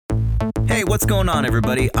Hey, what's going on,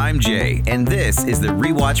 everybody? I'm Jay, and this is the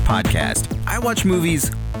Rewatch Podcast. I watch movies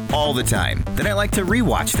all the time. Then I like to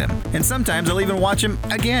rewatch them, and sometimes I'll even watch them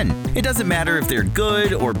again. It doesn't matter if they're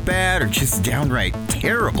good or bad or just downright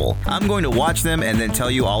terrible. I'm going to watch them and then tell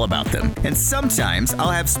you all about them. And sometimes I'll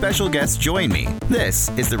have special guests join me. This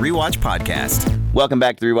is the Rewatch Podcast. Welcome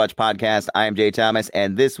back to the Rewatch Podcast. I am Jay Thomas,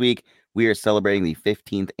 and this week we are celebrating the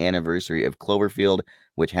 15th anniversary of CLOVERFIELD,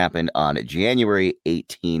 which happened on January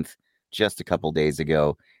 18th, just a couple days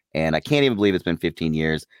ago. And I can't even believe it's been 15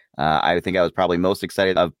 years. I think I was probably most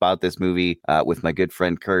excited about this movie with my good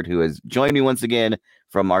friend Kurt, who has joined me once again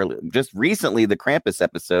from our just recently the Krampus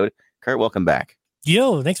episode. Kurt, welcome back.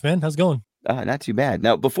 Yo, thanks, man. How's it going? Not too bad.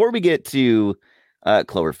 Now, before we get to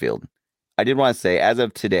CLOVERFIELD, I did want to say, as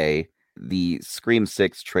of today, the Scream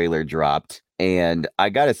 6 trailer dropped. And I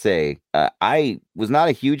got to say, I was not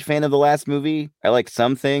a huge fan of the last movie. I like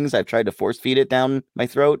some things. I've tried to force feed it down my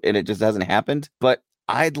throat, and it just hasn't happened. But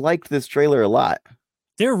I liked this trailer a lot.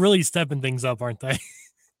 They're really stepping things up, aren't they?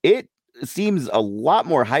 It seems a lot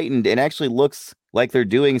more heightened and actually looks like they're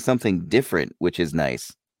doing something different, which is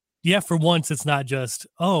nice. Yeah, for once, it's not just,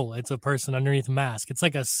 oh, it's a person underneath a mask. It's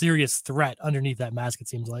like a serious threat underneath that mask, it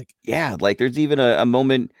seems like. Yeah, like there's even a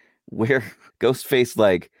moment where Ghostface,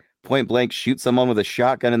 like, point blank shoots someone with a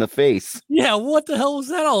shotgun in the face. Yeah, what the hell was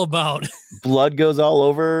that all about? Blood goes all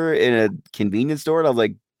over in a convenience store, and I was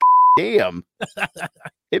like, damn.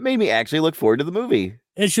 It made me actually look forward to the movie.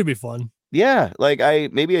 It should be fun. Yeah, like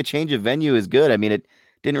maybe a change of venue is good. I mean, it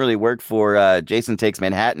didn't really work for Jason Takes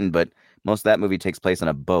Manhattan, but most of that movie takes place on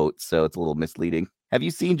a boat, so it's a little misleading. Have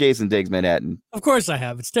you seen Jason Takes Manhattan? Of course I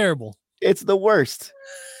have. It's terrible. It's the worst.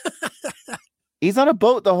 He's on a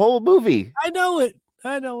boat the whole movie. I know it.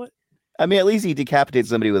 I mean, at least he decapitates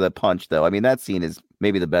somebody with a punch, though. I mean, that scene is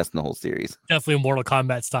maybe the best in the whole series. Definitely a Mortal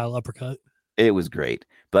Kombat style uppercut. It was great.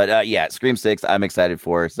 But yeah, Scream 6, I'm excited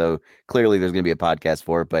for. So clearly there's going to be a podcast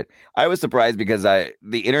for it. But I was surprised because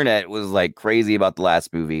the internet was like crazy about the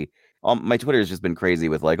last movie. My Twitter has just been crazy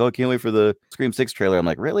with like, oh, I can't wait for the Scream 6 trailer. I'm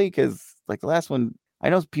like, really? Because like the last one, I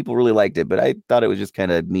know people really liked it, but I thought it was just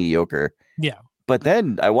kind of mediocre. Yeah. But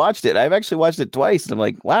then I watched it. I've actually watched it twice. And I'm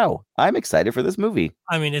like, wow, I'm excited for this movie.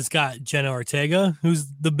 I mean, it's got Jenna Ortega,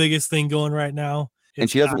 who's the biggest thing going right now. And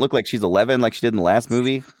she doesn't look like she's 11 like she did in the last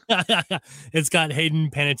movie. It's got Hayden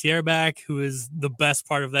Panettiere back, who is the best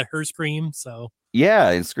part of her Scream. So yeah,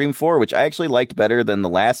 and Scream 4, which I actually liked better than the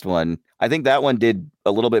last one. I think that one did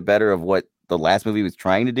a little bit better of what the last movie was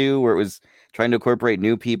trying to do, where it was trying to incorporate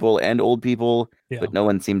new people and old people, but no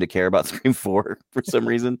one seemed to care about Scream 4 for some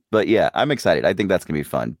reason. But yeah, I'm excited. I think that's going to be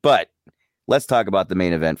fun. But let's talk about the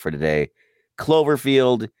main event for today.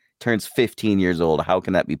 CLOVERFIELD turns 15 years old. How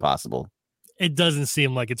can that be possible? It doesn't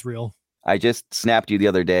seem like it's real. I just snapped you the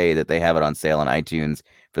other day that they have it on sale on iTunes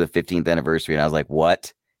for the 15th anniversary. And I was like,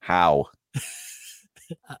 what? How?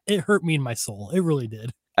 It hurt me in my soul. It really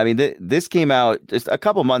did. I mean, this came out just a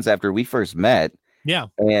couple months after we first met. Yeah.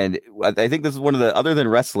 And I think this is one of the, other than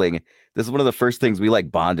wrestling, this is one of the first things we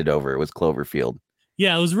like bonded over was CLOVERFIELD.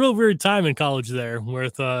 Yeah, it was a real weird time in college there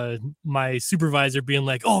with my supervisor being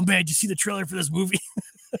like, oh man, did you see the trailer for this movie?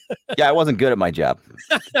 Yeah, I wasn't good at my job.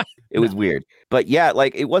 It was weird. But yeah,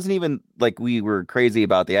 like it wasn't even like we were crazy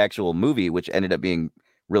about the actual movie, which ended up being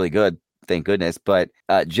really good. Thank goodness. But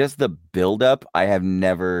just the buildup, I have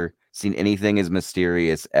never seen anything as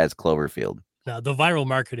mysterious as CLOVERFIELD. Now, the viral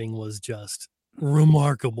marketing was just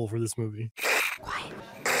remarkable for this movie. Quiet.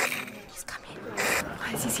 He's coming.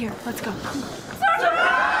 Guys, he's here. Let's go.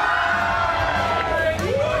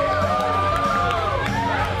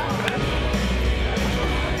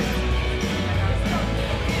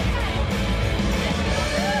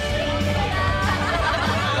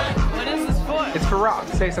 It's for Rob.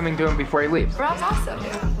 Say something to him before he leaves. Rob's awesome.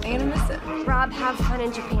 Ain't gonna miss it. Rob, have fun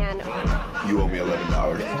in Japan. You owe me $11. How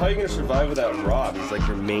are you gonna survive without Rob? He's like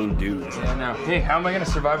your main dude. Yeah, no. Hey, how am I gonna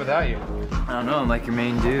survive without you? I don't know. I'm like your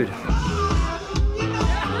main dude. What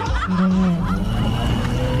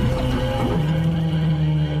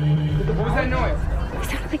was that noise? He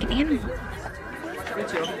sounded like an animal.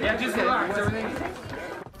 Yeah, just relax. Everything.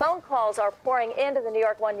 Phone calls are pouring into the New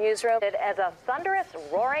York One newsroom as a thunderous,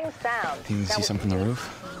 roaring sound. Think you can see something from the roof?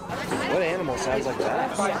 What animal sounds like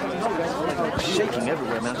that? Shaking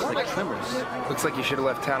everywhere, man. It's like tremors. Looks like you should have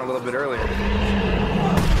left town a little bit earlier.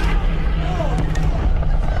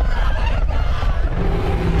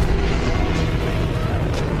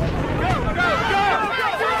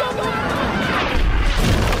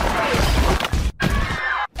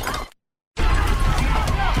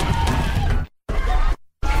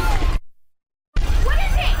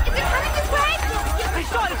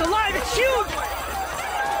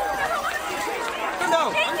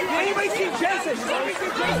 Anybody see Jason? Anybody see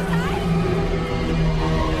Jason?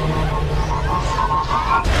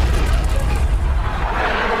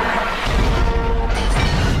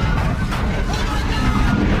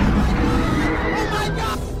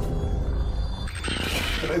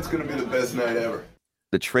 Tonight's gonna be the best night ever.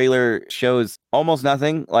 The trailer shows almost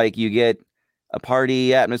nothing. Like, you get a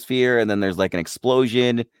party atmosphere, and then there's like an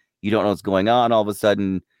explosion. You don't know what's going on. All of a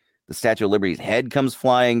sudden, the Statue of Liberty's head comes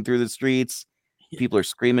flying through the streets. People are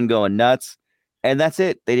screaming, going nuts. And that's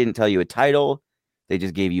it. They didn't tell you a title. They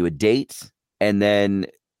just gave you a date. And then,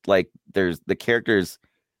 like, there's the characters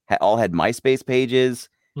all had MySpace pages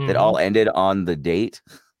that all ended on the date.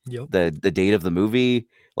 Yep. The date of the movie.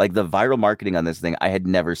 Like, the viral marketing on this thing I had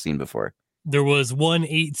never seen before. There was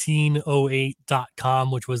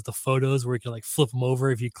 1808.com, which was the photos where you could like flip them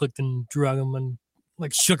over if you clicked and drug them and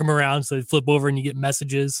like shook them around. So they flip over and you get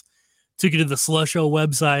messages. Took you to the Slusho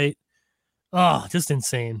website. Oh, just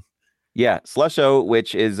insane. Yeah. Slusho,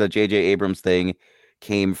 which is a J.J. Abrams thing,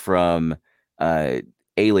 came from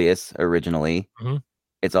Alias originally. Mm-hmm.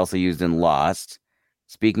 It's also used in Lost.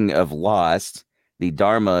 Speaking of Lost, the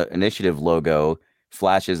Dharma Initiative logo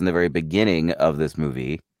flashes in the very beginning of this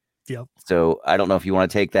movie. Yep. So I don't know if you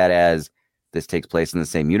want to take that as this takes place in the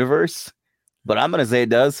same universe, but I'm going to say it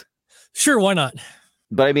does. Sure, why not?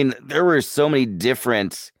 But I mean, there were so many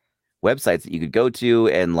different websites that you could go to,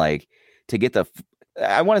 and like to get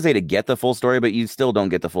I want to say to get the full story, but you still don't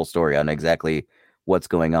get the full story on exactly what's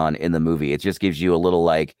going on in the movie. It just gives you a little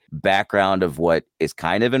like background of what is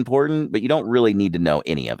kind of important, but you don't really need to know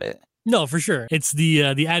any of it. No, for sure. It's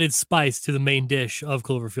the added spice to the main dish of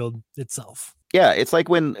Cloverfield itself. Yeah, it's like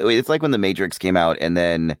when The Matrix came out, and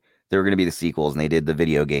then there were going to be the sequels, and they did the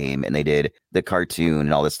video game, and they did the cartoon,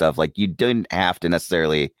 and all this stuff. Like, you didn't have to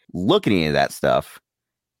necessarily look at any of that stuff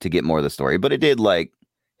to get more of the story, but it did like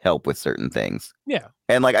help with certain things. Yeah,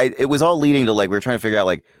 and like it was all leading to like we were trying to figure out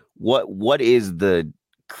like what is the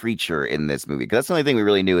creature in this movie, because that's the only thing we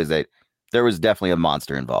really knew, is that there was definitely a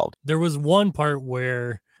monster involved. There was one part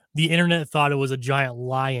where the internet thought it was a giant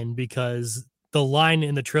lion because the line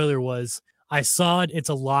in the trailer was, "I saw it, it's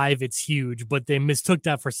alive, it's huge," but they mistook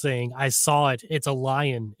that for saying, "I saw it, it's a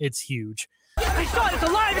lion, it's huge." I saw it, it's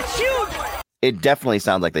alive, it's huge! It definitely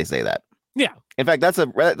sounds like they say that. Yeah. In fact, that's a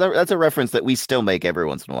reference that we still make every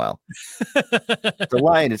once in a while. The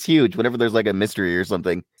lion is huge whenever there's like a mystery or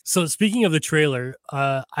something. So speaking of the trailer,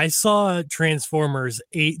 I saw Transformers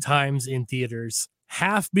 8 times in theaters,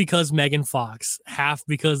 half because Megan Fox, half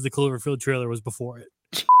because the Cloverfield trailer was before it.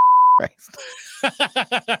 Christ.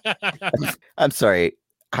 I'm sorry.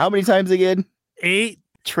 How many times again? 8.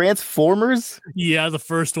 Transformers? Yeah, the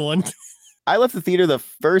first one. I left the theater the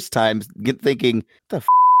first time thinking, what the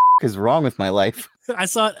is wrong with my life? I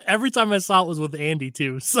saw it every time I saw it was with Andy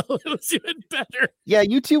too, so it was even better. Yeah,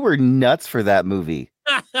 you two were nuts for that movie.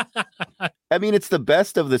 I mean, it's the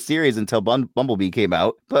best of the series until Bumblebee came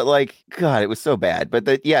out, but like, God, it was so bad. But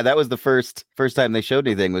that was the first time they showed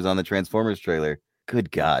anything was on the Transformers trailer.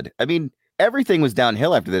 Good God. I mean, everything was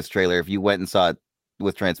downhill after this trailer if you went and saw it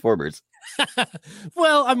with Transformers.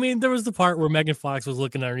 Well, I mean, there was the part where Megan Fox was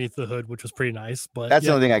looking underneath the hood, which was pretty nice, but that's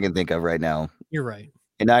the only thing I can think of right now. You're right.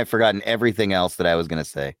 And I've forgotten everything else that I was going to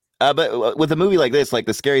say. But with a movie like this, like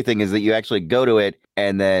the scary thing is that you actually go to it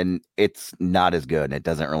and then it's not as good and it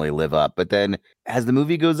doesn't really live up. But then as the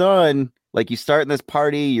movie goes on, like you start in this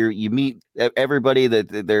party, you meet everybody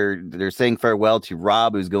that they're saying farewell to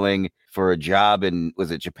Rob, who's going for a job in,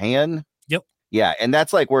 was it Japan? Yep. Yeah. And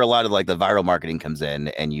that's like where a lot of like the viral marketing comes in,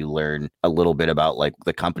 and you learn a little bit about like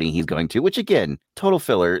the company he's going to, which again, total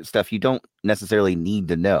filler stuff you don't necessarily need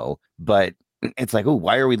to know, but it's like, oh,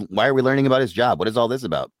 why are we learning about his job? What is all this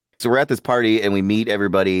about? So we're at this party and we meet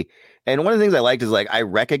everybody. And one of the things I liked is like I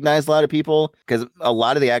recognized a lot of people because a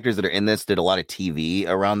lot of the actors that are in this did a lot of TV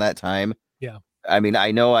around that time. Yeah. I mean,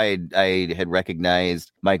 I know I had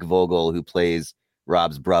recognized Mike Vogel, who plays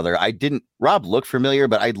Rob's brother. Rob looked familiar,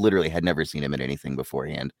 but I literally had never seen him in anything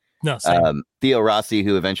beforehand. No, same. Theo Rossi,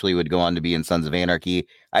 who eventually would go on to be in Sons of Anarchy.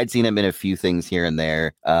 I'd seen him in a few things here and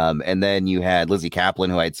there. And then you had Lizzie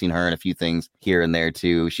Kaplan, who I'd seen her in a few things here and there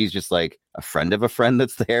too. She's just like a friend of a friend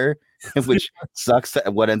that's there, which sucks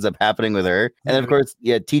what ends up happening with her. And then of course,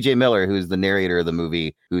 yeah, TJ Miller, who's the narrator of the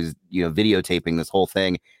movie, who's, videotaping this whole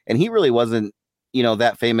thing. And he really wasn't,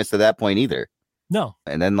 that famous at that point either. No.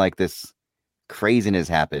 And then like this craziness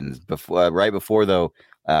happens right before though,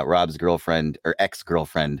 Rob's girlfriend or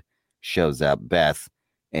ex-girlfriend shows up, Beth,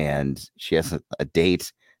 and she has a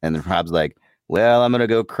date, and then Rob's like, well, I'm gonna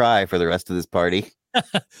go cry for the rest of this party.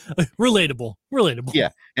 Relatable. Yeah.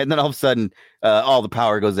 And then all of a sudden all the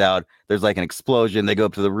power goes out. There's like an explosion. They go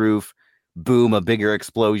up to the roof. boom, a bigger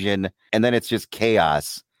explosion, and then it's just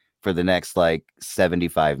chaos for the next like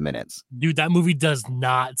 75 minutes. Dude, that movie does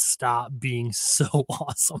not stop being so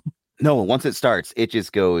awesome. No, once it starts, it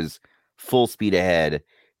just goes full speed ahead.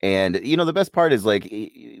 And the best part is like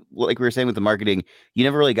we were saying with the marketing, you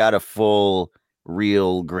never really got a full,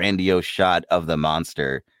 real, grandiose shot of the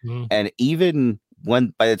monster. Mm. And even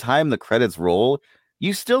when by the time the credits roll,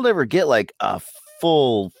 you still never get like a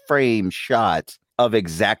full frame shot of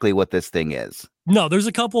exactly what this thing is. No, there's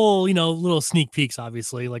a couple, little sneak peeks,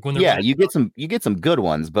 obviously, like when they're you get some good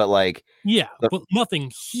ones, but like but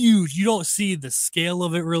nothing huge. You don't see the scale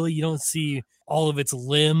of it really. You don't see all of its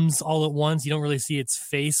limbs all at once. You don't really see its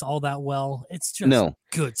face all that well. It's just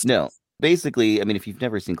good stuff. No. Basically, I mean, if you've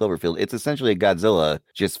never seen Cloverfield, it's essentially a Godzilla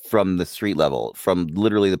just from the street level, from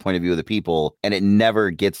literally the point of view of the people, and it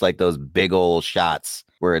never gets like those big old shots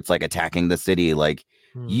where it's like attacking the city. Like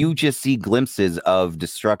you just see glimpses of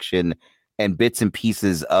destruction and bits and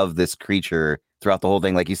pieces of this creature throughout the whole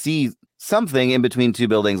thing. Like you see something in between two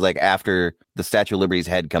buildings, like after the Statue of Liberty's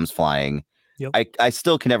head comes flying. Yep. I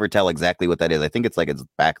still can never tell exactly what that is. I think it's like its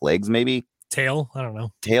back legs, maybe. Tail, I don't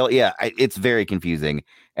know. Tail, yeah, it's very confusing.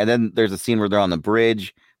 And then there's a scene where they're on the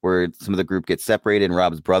bridge where some of the group gets separated and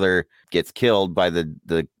Rob's brother gets killed by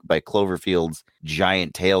by Cloverfield's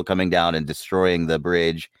giant tail coming down and destroying the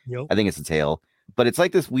bridge. Yep. I think it's a tail. But it's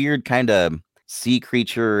like this weird kind of sea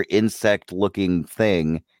creature, insect looking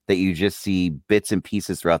thing that you just see bits and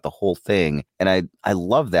pieces throughout the whole thing. And I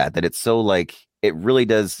love that it's so like, it really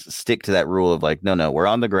does stick to that rule of like, no, we're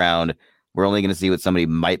on the ground. We're only going to see what somebody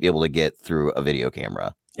might be able to get through a video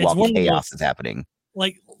camera while chaos is happening.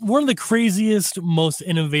 Like one of the craziest, most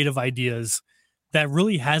innovative ideas that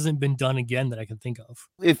really hasn't been done again that I can think of.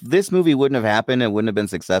 If this movie wouldn't have happened and wouldn't have been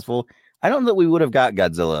successful, I don't know that we would have got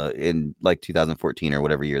Godzilla in like 2014 or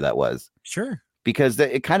whatever year that was. Sure. Because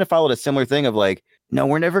it kind of followed a similar thing of like, no,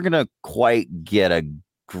 we're never going to quite get a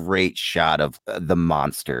great shot of the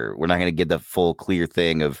monster. We're not going to get the full clear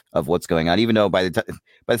thing of what's going on, even though by the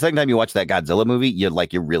second time you watch that Godzilla movie, you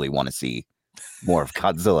really want to see more of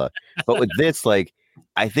Godzilla. But with this, like,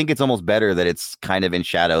 I think it's almost better that it's kind of in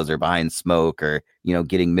shadows or behind smoke or,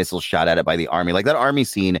 getting missiles shot at it by the army. Like that army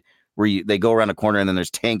scene where they go around a corner and then there's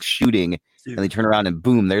tanks shooting and they turn around and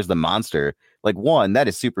boom, there's the monster. Like one, that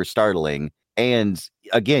is super startling. And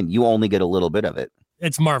again, you only get a little bit of it.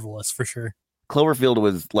 It's marvelous for sure. Cloverfield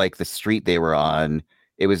was like the street they were on.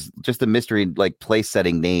 It was just a mystery, like place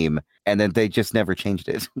setting name. And then they just never changed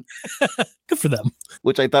it. Good for them.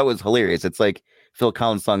 Which I thought was hilarious. It's like Phil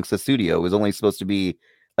Collins' song Sussudio was only supposed to be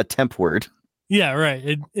a temp word. Yeah,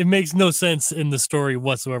 right. It makes no sense in the story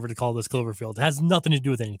whatsoever to call this Cloverfield. It has nothing to do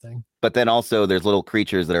with anything. But then also there's little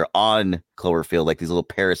creatures that are on Cloverfield, like these little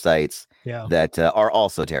parasites that are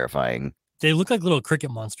also terrifying. They look like little cricket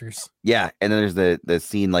monsters. Yeah, and then there's the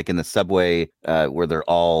scene like in the subway where they're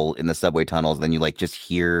all in the subway tunnels. Then you like just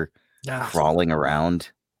hear crawling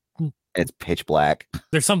around. And it's pitch black.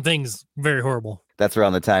 There's some things very horrible. That's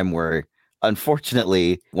around the time where,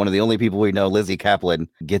 unfortunately, one of the only people we know, Lizzie Kaplan,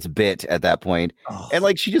 gets bit at that point. And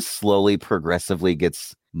like she just slowly, progressively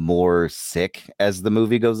gets more sick as the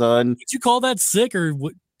movie goes on. Would you call that sick, or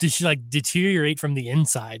did she like deteriorate from the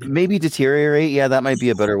inside? Maybe deteriorate. Yeah, that might be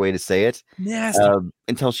a better way to say it. Nasty.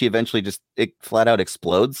 Until she eventually just flat out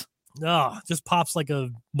explodes. Just pops like a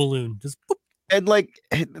balloon. Just boop. And like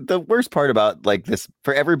the worst part about like this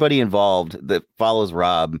for everybody involved that follows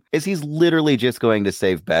Rob is he's literally just going to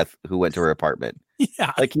save Beth, who went to her apartment.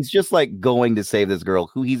 Yeah. Like he's just like going to save this girl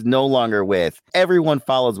who he's no longer with. Everyone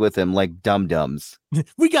follows with him like dum-dums.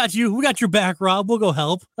 We got you. We got your back, Rob. We'll go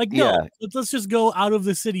help. Like, no, let's just go out of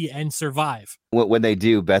the city and survive. When they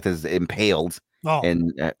do, Beth is impaled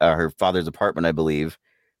in her father's apartment, I believe,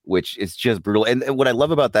 which is just brutal. And what I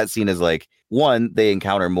love about that scene is like, one, they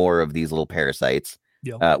encounter more of these little parasites,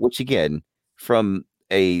 which again, from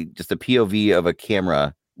just a POV of a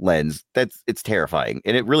camera lens, it's terrifying.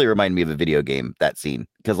 And it really reminded me of a video game, that scene,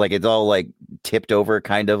 because like it's all like tipped over,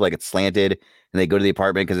 kind of like it's slanted, and they go to the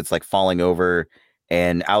apartment because it's like falling over,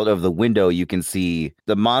 and out of the window you can see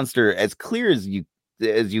the monster as clear as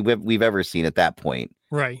we've ever seen at that point,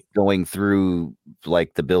 right, going through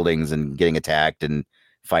like the buildings and getting attacked and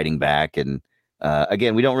fighting back. And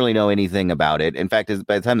again, we don't really know anything about it. In fact,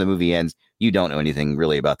 by the time the movie ends, you don't know anything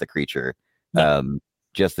really about the creature. No.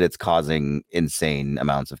 Just that it's causing insane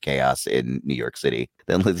amounts of chaos in New York City.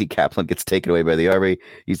 Then Lizzie Kaplan gets taken away by the army.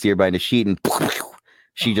 You see her behind a sheet and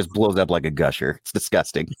she just blows up like a gusher. It's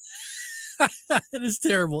disgusting. It is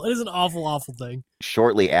terrible. It is an awful, awful thing.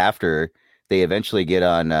 Shortly after, they eventually get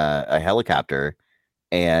on a helicopter.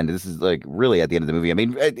 And this is like really at the end of the movie. I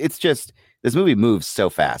mean, it's just this movie moves so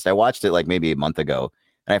fast. I watched it like maybe a month ago,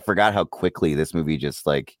 and I forgot how quickly this movie just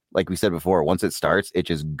like we said before, once it starts, it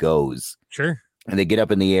just goes. Sure. And they get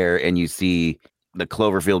up in the air and you see the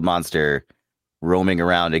Cloverfield monster roaming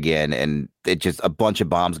around again, and it just a bunch of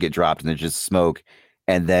bombs get dropped and there's just smoke,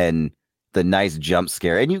 and then the nice jump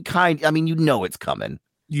scare, and you know it's coming.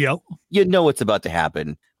 Yep. You know it's about to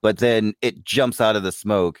happen, but then it jumps out of the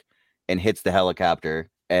smoke and hits the helicopter.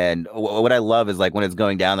 And what I love is like when it's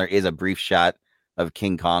going down, there is a brief shot of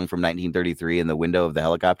King Kong from 1933 in the window of the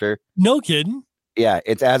helicopter. No kidding. Yeah,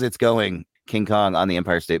 it's as it's going, King Kong on the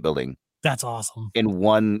Empire State Building. That's awesome. In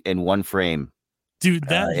one frame. Dude,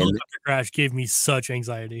 that helicopter crash gave me such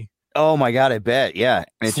anxiety. Oh my God, I bet. Yeah.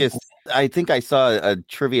 And it's just, I think I saw a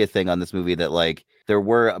trivia thing on this movie that like there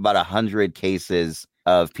were about 100 cases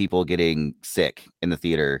of people getting sick in the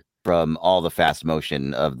theater from all the fast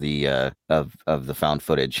motion of the of the found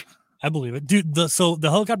footage. I believe it. Dude, so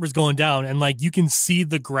the helicopter's going down and like you can see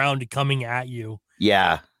the ground coming at you.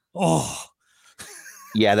 Yeah. Oh.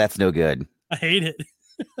 Yeah, that's no good. I hate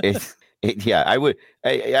it. Yeah, I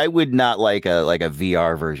would not like a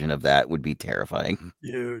VR version of that. Would be terrifying.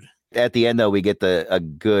 Dude. At the end though, we get a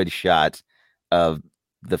good shot of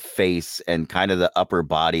the face and kind of the upper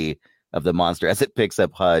body of the monster as it picks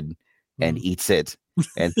up HUD and eats it.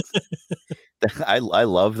 And I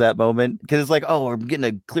love that moment because it's like, oh, we're getting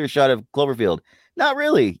a clear shot of Cloverfield. Not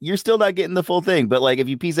really. You're still not getting the full thing. But like if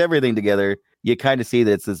you piece everything together, you kind of see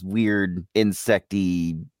that it's this weird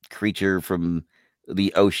insecty creature from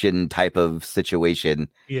the ocean type of situation.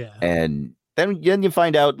 Yeah. And then you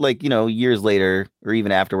find out like, years later or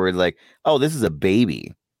even afterwards, like, oh, this is a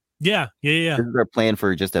baby. Yeah. This is our plan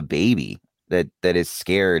for just a baby that is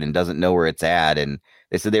scared and doesn't know where it's at. And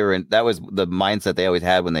they said that was the mindset they always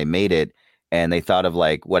had when they made it. And they thought of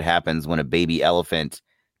like what happens when a baby elephant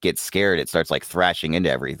gets scared, it starts like thrashing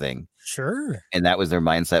into everything. Sure. And that was their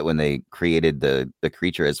mindset when they created the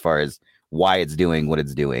creature as far as why it's doing what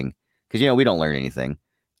it's doing. Because, we don't learn anything.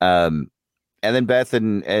 And then Beth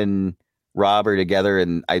and Rob are together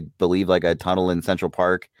in, I believe, like a tunnel in Central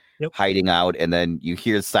Park, hiding out. And then you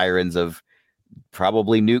hear sirens of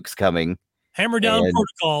probably nukes coming. Hammer down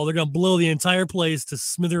protocol. They're going to blow the entire place to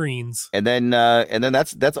smithereens. And then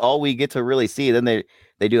that's all we get to really see. Then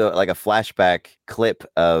they do a flashback clip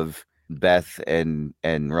of Beth and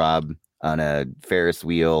Rob on a Ferris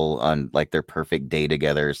wheel on like their perfect day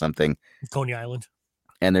together or something. Coney Island.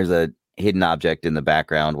 And there's a hidden object in the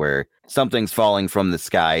background where something's falling from the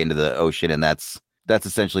sky into the ocean, and that's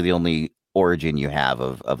essentially the only origin you have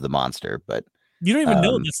of the monster. But you don't even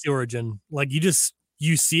know that's the origin. Like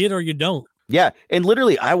you see it or you don't. Yeah, and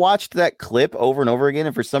literally I watched that clip over and over again,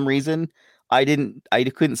 and for some reason I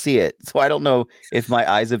couldn't see it. So I don't know if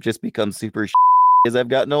my eyes have just become super as I've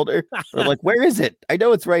gotten older. Or like, where is it? I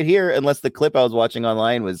know it's right here, unless the clip I was watching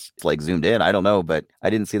online was like zoomed in. I don't know, but I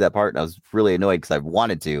didn't see that part, and I was really annoyed because I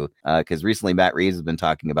wanted to. Because recently Matt Reeves has been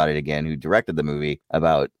talking about it again, who directed the movie,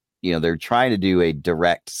 about they're trying to do a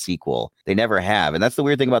direct sequel. They never have. And that's the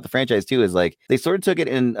weird thing about the franchise too, is like they sort of took it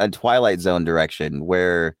in a Twilight Zone direction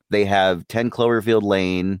where they have 10 Cloverfield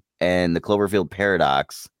Lane and the Cloverfield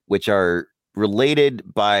Paradox, which are related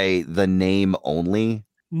by the name only.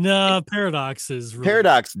 No, Paradox is really...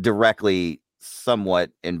 Paradox directly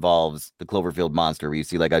somewhat involves the Cloverfield monster, where you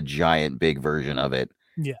see like a giant big version of it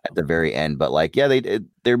at the very end. But like, yeah,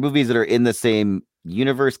 they're movies that are in the same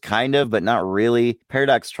universe kind of, but not really.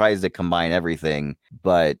 Paradox tries to combine everything,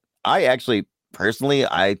 but I actually personally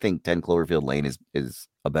I think 10 Cloverfield Lane is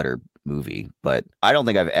a better movie, but I don't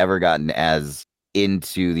think I've ever gotten as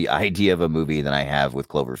into the idea of a movie than I have with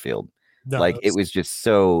Cloverfield. No, like it was just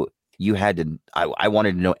so you had to I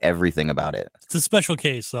wanted to know everything about it. It's a special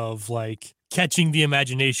case of like catching the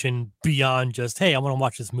imagination beyond just, hey, I want to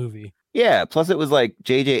watch this movie. Yeah, plus it was like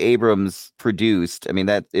J.J. Abrams produced. I mean,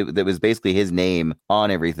 that was basically his name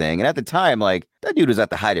on everything. And at the time, like, that dude was at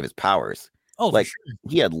the height of his powers. Oh, like, sure.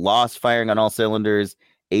 He had Lost firing on all cylinders.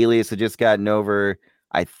 Alias had just gotten over.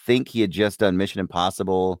 I think he had just done Mission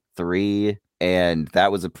Impossible 3. And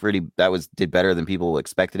that did better than people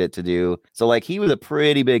expected it to do. So like he was a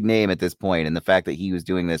pretty big name at this point, and the fact that he was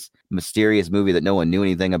doing this mysterious movie that no one knew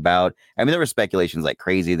anything about. I mean, there were speculations like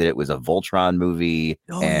crazy that it was a Voltron movie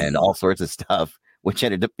and all sorts of stuff, which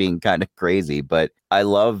ended up being kind of crazy. But I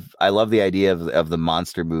love the idea of the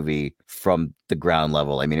monster movie from the ground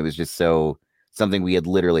level. I mean, it was just something we had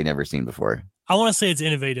literally never seen before. I want to say it's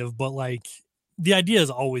innovative, but like the idea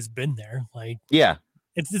has always been there. Like, yeah.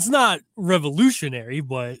 It's not revolutionary,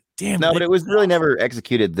 but damn. No, but it was really never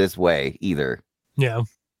executed this way either. Yeah.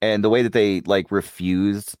 And the way that they like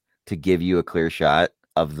refused to give you a clear shot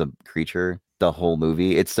of the creature, the whole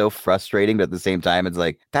movie. It's so frustrating, but at the same time, it's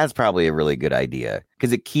like, that's probably a really good idea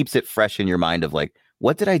because it keeps it fresh in your mind of like,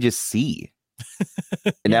 what did I just see?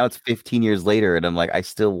 And now it's 15 years later, and I'm like, I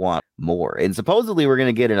still want more. And supposedly we're going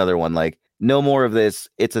to get another one. Like, no more of this.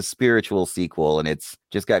 It's a spiritual sequel, and it's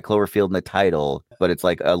just got Cloverfield in the title, but it's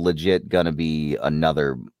like a legit gonna be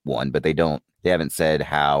another one. But they haven't said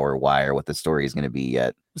how or why or what the story is going to be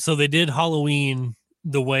yet. So they did Halloween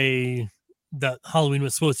the way that Halloween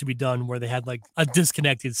was supposed to be done, where they had like a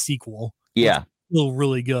disconnected sequel. Yeah. Still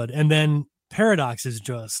really good. And then Paradox is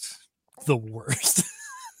just the worst.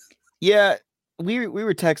 Yeah. We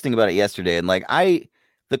were texting about it yesterday, and like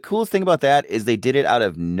the coolest thing about that is they did it out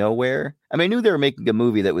of nowhere. I mean, I knew they were making a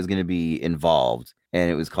movie that was going to be involved, and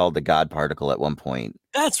it was called The God Particle at one point.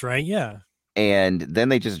 That's right. Yeah. And then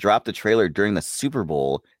they just dropped the trailer during the Super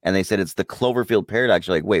Bowl, and they said it's the Cloverfield Paradox.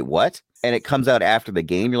 You're like, wait, what? And it comes out after the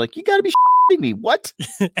game. You're like, you got to be shitting me. What?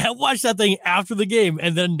 I watched that thing after the game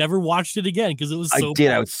and then never watched it again because it was so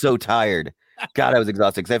bad. I was so tired. God, I was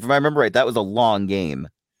exhausted. Because if I remember right, that was a long game.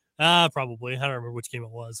 Probably. I don't remember which game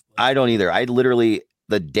it was. But. I don't either. I literally,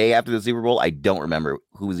 the day after the Super Bowl, I don't remember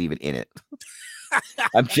who was even in it.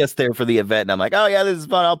 I'm just there for the event, and I'm like, oh, yeah, this is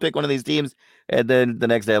fun. I'll pick one of these teams. And then the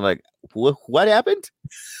next day, I'm like, what happened?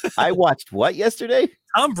 I watched what yesterday?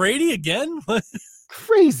 Tom Brady again?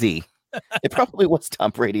 Crazy. It probably was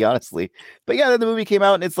Tom Brady, honestly. But yeah, then the movie came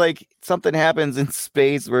out, and it's like something happens in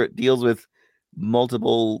space where it deals with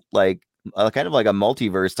multiple, like, kind of like a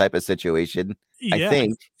multiverse type of situation. Yeah, I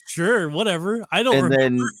think. Sure, whatever. I don't remember.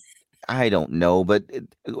 Then I don't know, but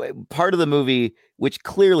part of the movie, which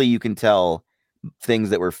clearly you can tell things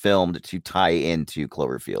that were filmed to tie into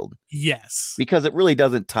Cloverfield. Yes. Because it really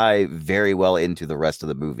doesn't tie very well into the rest of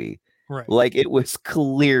the movie. Right. Like, it was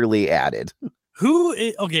clearly added.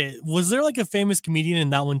 Okay, was there like a famous comedian in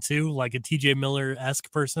that one too? Like a TJ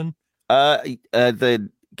Miller-esque person? The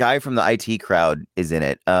guy from the IT Crowd is in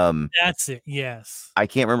it. That's it, yes. I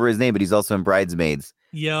can't remember his name, but he's also in Bridesmaids.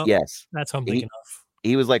 Yeah. Yes. That's what I'm thinking of.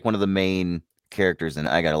 He was like one of the main characters, and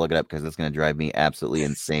I gotta look it up because it's gonna drive me absolutely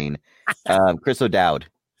insane. Chris O'Dowd.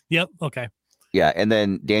 Yep. Okay. Yeah, and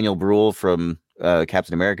then Daniel Bruhl from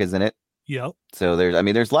Captain America is in it. Yep. So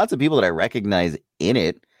there's lots of people that I recognize in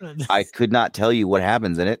it. I could not tell you what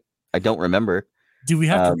happens in it. I don't remember. Do we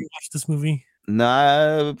have to rewatch this movie?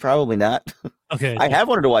 Nah, probably not. Okay. I have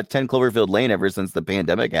wanted to watch 10 Cloverfield Lane ever since the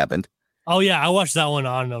pandemic happened. Oh yeah, I watched that one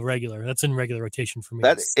on a regular. That's in regular rotation for me.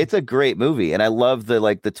 It's a great movie, and I love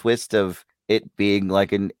the twist of it being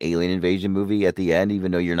like an alien invasion movie at the end,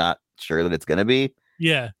 even though you're not sure that it's gonna be.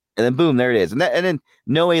 Yeah. And then boom, there it is. And then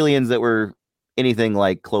no aliens that were anything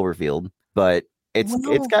like Cloverfield, but it's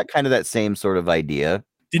got kind of that same sort of idea.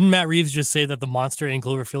 Didn't Matt Reeves just say that the monster in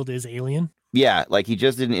Cloverfield is alien? Yeah, like he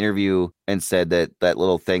just did an interview and said that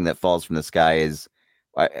little thing that falls from the sky is,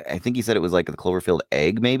 I think he said it was like a Cloverfield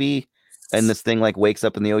egg, maybe. And this thing like wakes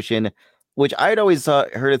up in the ocean, which I'd always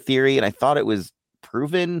heard a theory, and I thought it was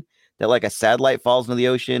proven that like a satellite falls into the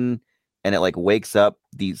ocean and it like wakes up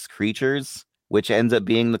these creatures, which ends up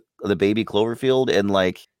being the baby Cloverfield, and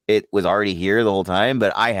like it was already here the whole time.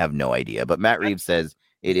 But I have no idea. But Matt Reeves says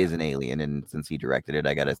it is an alien, and since he directed it,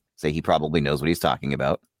 I gotta say he probably knows what he's talking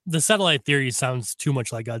about. The satellite theory sounds too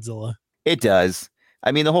much like Godzilla. It does.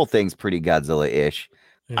 I mean, the whole thing's pretty Godzilla-ish.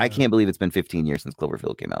 Yeah. I can't believe it's been 15 years since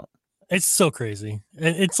Cloverfield came out. It's so crazy.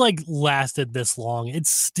 It's like lasted this long. It's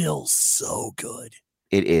still so good.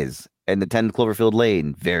 It is. And the 10 Cloverfield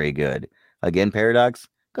Lane, very good. Again, Paradox,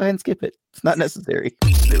 go ahead and skip it. It's not necessary.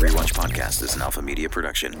 The Rewatch Podcast is an Alpha Media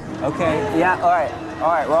production. Okay, yeah, all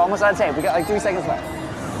right. We're almost out of tape. We got like 3 seconds left.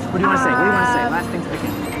 What do you want to say? Last thing to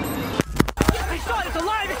begin.